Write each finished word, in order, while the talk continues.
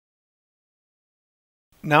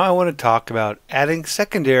Now I want to talk about adding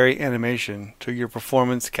secondary animation to your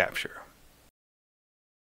performance capture.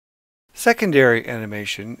 Secondary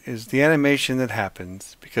animation is the animation that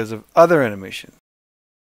happens because of other animation.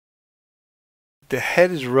 The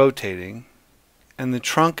head is rotating and the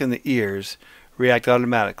trunk and the ears react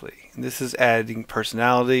automatically. And this is adding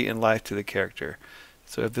personality and life to the character.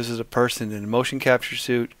 So if this is a person in a motion capture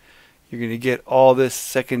suit, you're going to get all this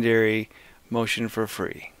secondary motion for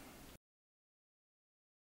free.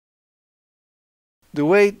 The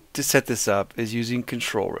way to set this up is using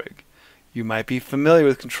Control Rig. You might be familiar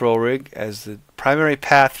with Control Rig as the primary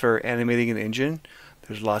path for animating an engine.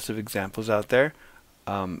 There's lots of examples out there.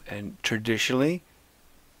 And traditionally,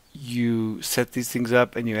 you set these things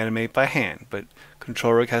up and you animate by hand. But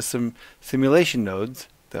Control Rig has some simulation nodes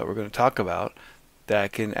that we're going to talk about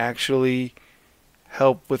that can actually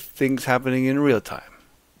help with things happening in real time.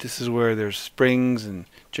 This is where there's springs and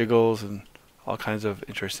jiggles and all kinds of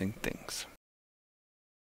interesting things.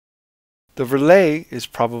 The relay is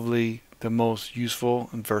probably the most useful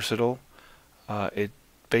and versatile. It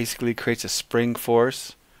basically creates a spring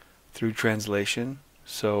force through translation.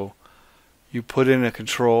 So you put in a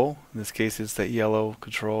control, in this case it's that yellow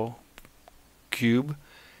control cube,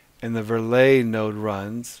 and the relay node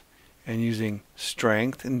runs, and using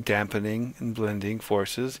strength and dampening and blending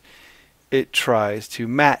forces, it tries to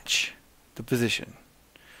match the position.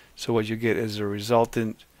 So what you get is a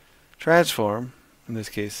resultant transform, in this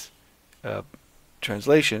case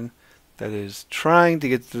translation, that is trying to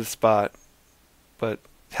get to the spot but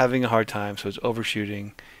having a hard time, so it's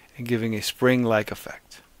overshooting and giving a spring-like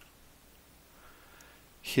effect.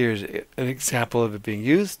 Here's an example of it being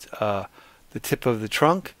used. The tip of the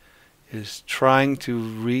trunk is trying to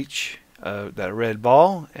reach that red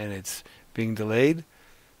ball, and it's being delayed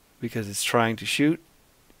because it's trying to shoot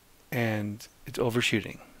and it's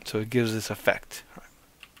overshooting, so it gives this effect.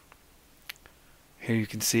 Here you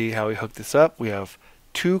can see how we hook this up. We have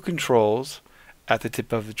two controls at the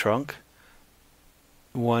tip of the trunk.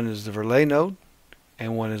 One is the relay node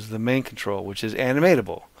and one is the main control, which is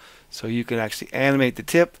animatable. So you can actually animate the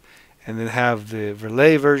tip and then have the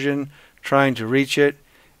relay version trying to reach it,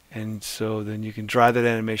 and so then you can drive that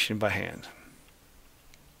animation by hand.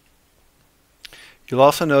 You'll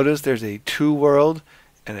also notice there's a to world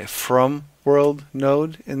and a from world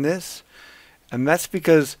node in this, and that's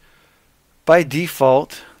because by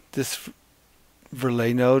default this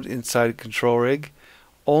relay node inside Control Rig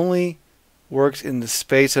only works in the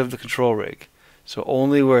space of the Control Rig. So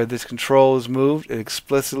only where this control is moved, it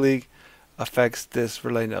explicitly affects this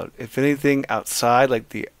relay node. If anything outside, like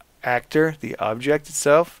the actor, the object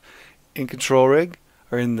itself in Control Rig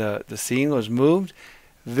or in the scene was moved,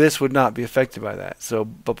 this would not be affected by that. So,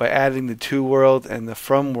 but by adding the to world and the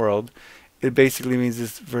from world, it basically means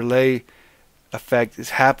this relay effect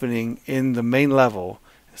is happening in the main level.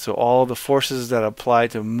 So all the forces that apply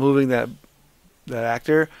to moving that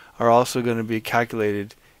actor are also going to be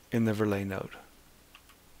calculated in the relay node.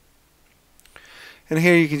 And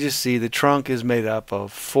here you can just see the trunk is made up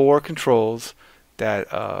of 4 controls that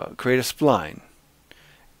create a spline.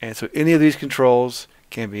 And so any of these controls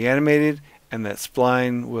can be animated, and that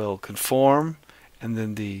spline will conform, and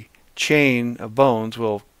then the chain of bones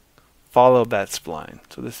will follow that spline.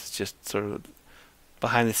 So this is just sort of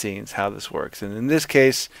behind the scenes how this works. And in this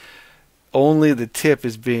case, only the tip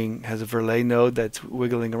has a relay node that's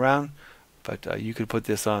wiggling around, but you could put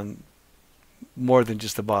this on more than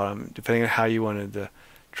just the bottom, depending on how you wanted the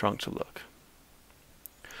trunk to look.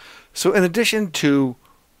 So in addition to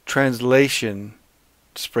translation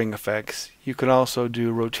spring effects, you can also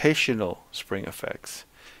do rotational spring effects,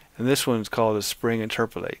 and this one's called a spring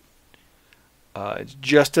interpolate. It's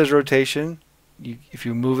just as rotation. If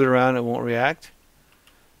you move it around, it won't react.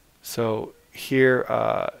 So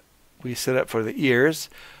here we set up for the ears.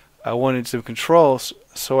 I wanted some controls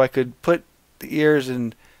so I could put the ears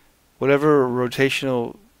in whatever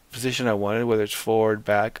rotational position I wanted, whether it's forward,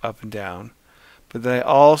 back, up, and down. But then I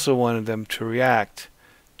also wanted them to react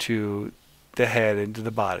to the head and to the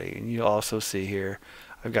body. And you'll also see here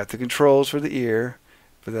I've got the controls for the ear,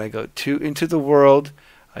 but then I go into the world,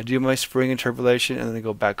 I do my spring interpolation, and then I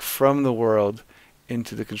go back from the world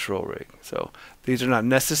into the Control Rig. So these are not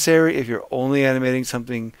necessary if you're only animating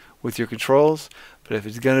something with your controls, but if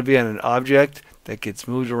it's going to be on an object that gets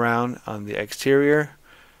moved around on the exterior,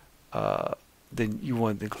 then you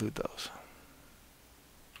want to include those.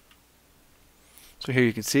 So here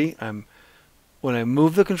you can see when I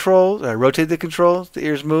move the controls, I rotate the controls, the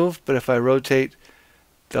ears move, but if I rotate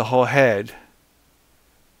the whole head,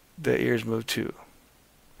 the ears move too,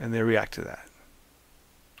 and they react to that.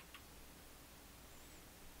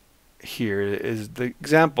 here is the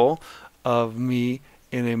example of me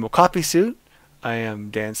in a Mokapi suit. I am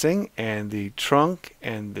dancing, and the trunk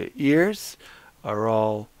and the ears are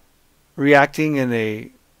all reacting in a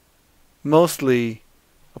mostly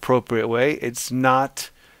appropriate way. It's not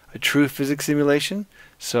a true physics simulation,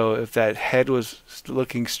 so if that head was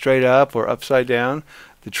looking straight up or upside down,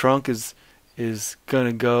 the trunk is going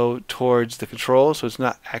to go towards the control, so it's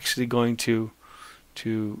not actually going to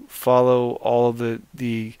follow all of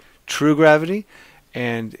the true gravity,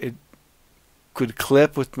 and it could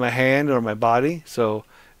clip with my hand or my body, so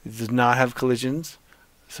it does not have collisions.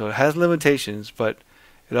 So it has limitations, but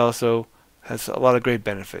it also has a lot of great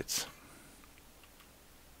benefits.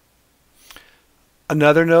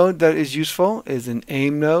 Another node that is useful is an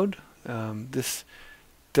aim node. This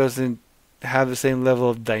doesn't have the same level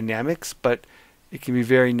of dynamics, but it can be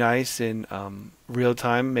very nice in real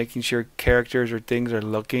time, making sure characters or things are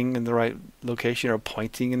looking in the right location or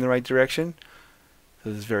pointing in the right direction. So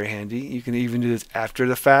this is very handy. You can even do this after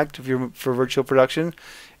the fact if you're for virtual production,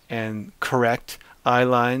 and correct eye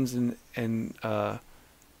lines and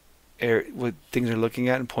what things are looking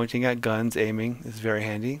at and pointing at. Guns, aiming is very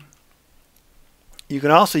handy. You can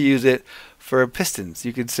also use it for pistons.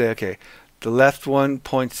 You could say, okay, the left one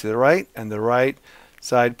points to the right and the right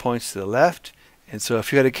side points to the left. And so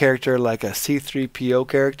if you had a character like a C-3PO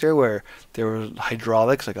character where there were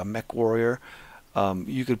hydraulics, like a mech warrior,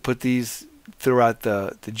 you could put these throughout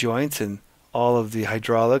the joints, and all of the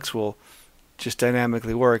hydraulics will just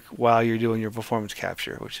dynamically work while you're doing your performance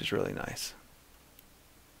capture, which is really nice.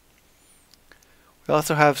 We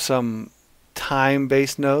also have some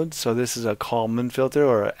time-based nodes. So this is a Kalman filter,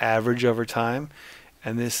 or an average over time,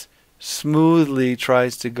 and this smoothly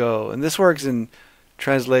tries to go, and this works in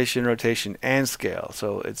translation, rotation, and scale,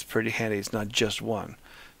 so it's pretty handy. It's not just one.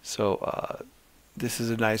 So this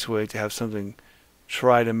is a nice way to have something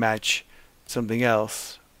try to match something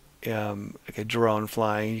else, like a drone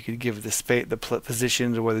flying. You could give it the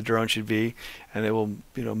positions of where the drone should be, and it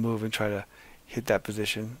will move and try to hit that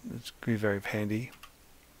position. It's going to be very handy.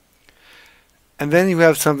 And then you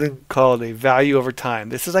have something called a value over time.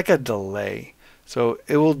 This is like a delay. So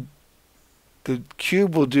the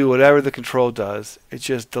cube will do whatever the control does. It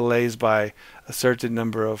just delays by a certain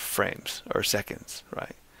number of frames or seconds,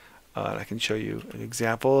 right? And I can show you an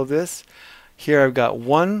example of this. Here I've got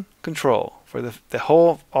one control for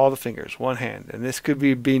all the fingers, one hand, and this could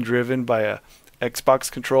be being driven by a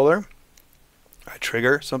Xbox controller, a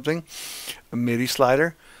trigger, something, a MIDI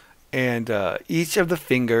slider, and each of the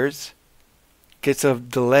fingers gets a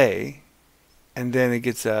delay, and then it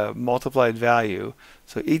gets a multiplied value.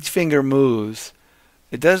 So each finger moves.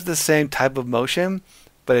 It does the same type of motion,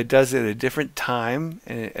 but it does it at a different time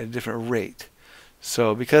and at a different rate.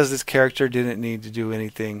 So because this character didn't need to do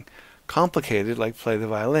anything complicated like play the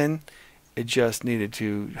violin, it just needed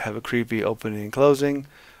to have a creepy opening and closing.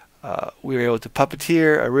 We were able to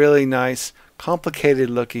puppeteer a really nice, complicated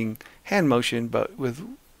looking hand motion, but with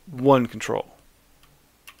one control.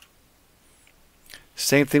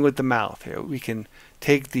 Same thing with the mouth here. We can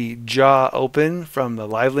take the jaw open from the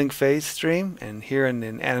LiveLink phase stream, and here in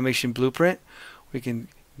an animation blueprint we can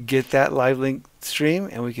get that LiveLink stream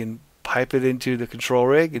and we can pipe it into the control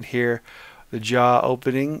rig, and here the jaw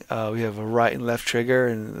opening, we have a right and left trigger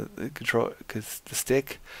and the control, because the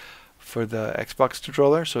stick for the Xbox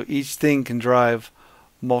controller. So each thing can drive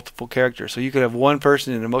multiple characters. So you could have one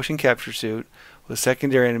person in a motion capture suit with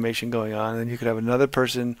secondary animation going on, and then you could have another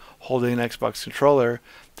person holding an Xbox controller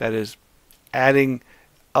that is adding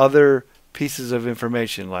other pieces of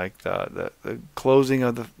information, like the closing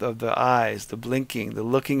of the eyes, the blinking, the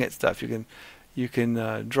looking at stuff. You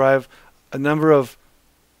can drive a number of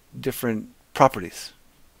different properties.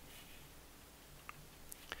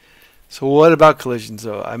 So what about collisions,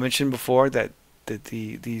 though? I mentioned before that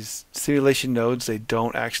these simulation nodes, they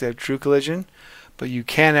don't actually have true collision, but you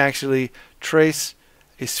can actually trace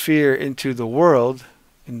a sphere into the world,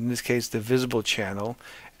 in this case the visible channel,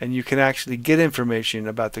 and you can actually get information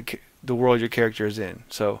about the world your character is in.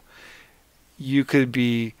 So you could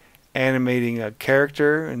be animating a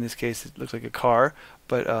character, in this case it looks like a car,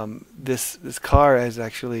 but this car has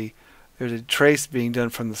actually, there's a trace being done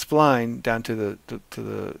from the spline down to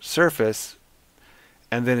the surface,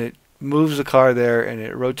 and then it moves the car there and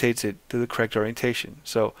it rotates it to the correct orientation.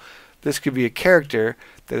 So this could be a character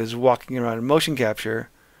that is walking around in motion capture,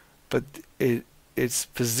 but its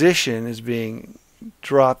position is being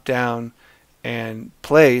dropped down and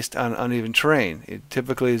placed on uneven terrain. It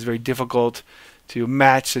typically is very difficult to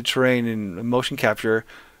match the terrain in motion capture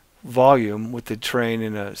volume with the terrain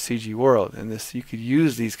in a CG world, and you could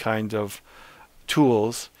use these kinds of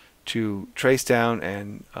tools to trace down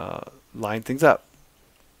and line things up.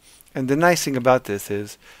 And the nice thing about this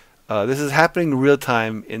is happening real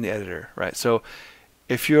time in the editor, right? So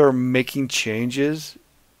if you're making changes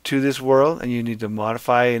to this world and you need to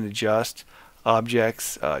modify and adjust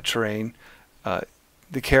objects, terrain,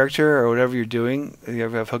 the character or whatever you're doing, you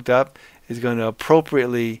have hooked up, is going to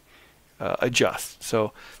appropriately adjust.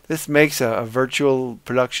 So this makes a virtual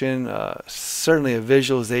production, certainly a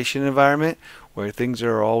visualization environment where things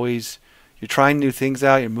are always, you're trying new things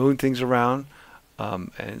out, you're moving things around,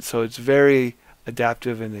 and so it's very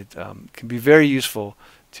adaptive, and it can be very useful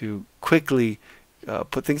to quickly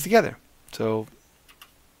put things together. So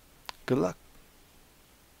good luck.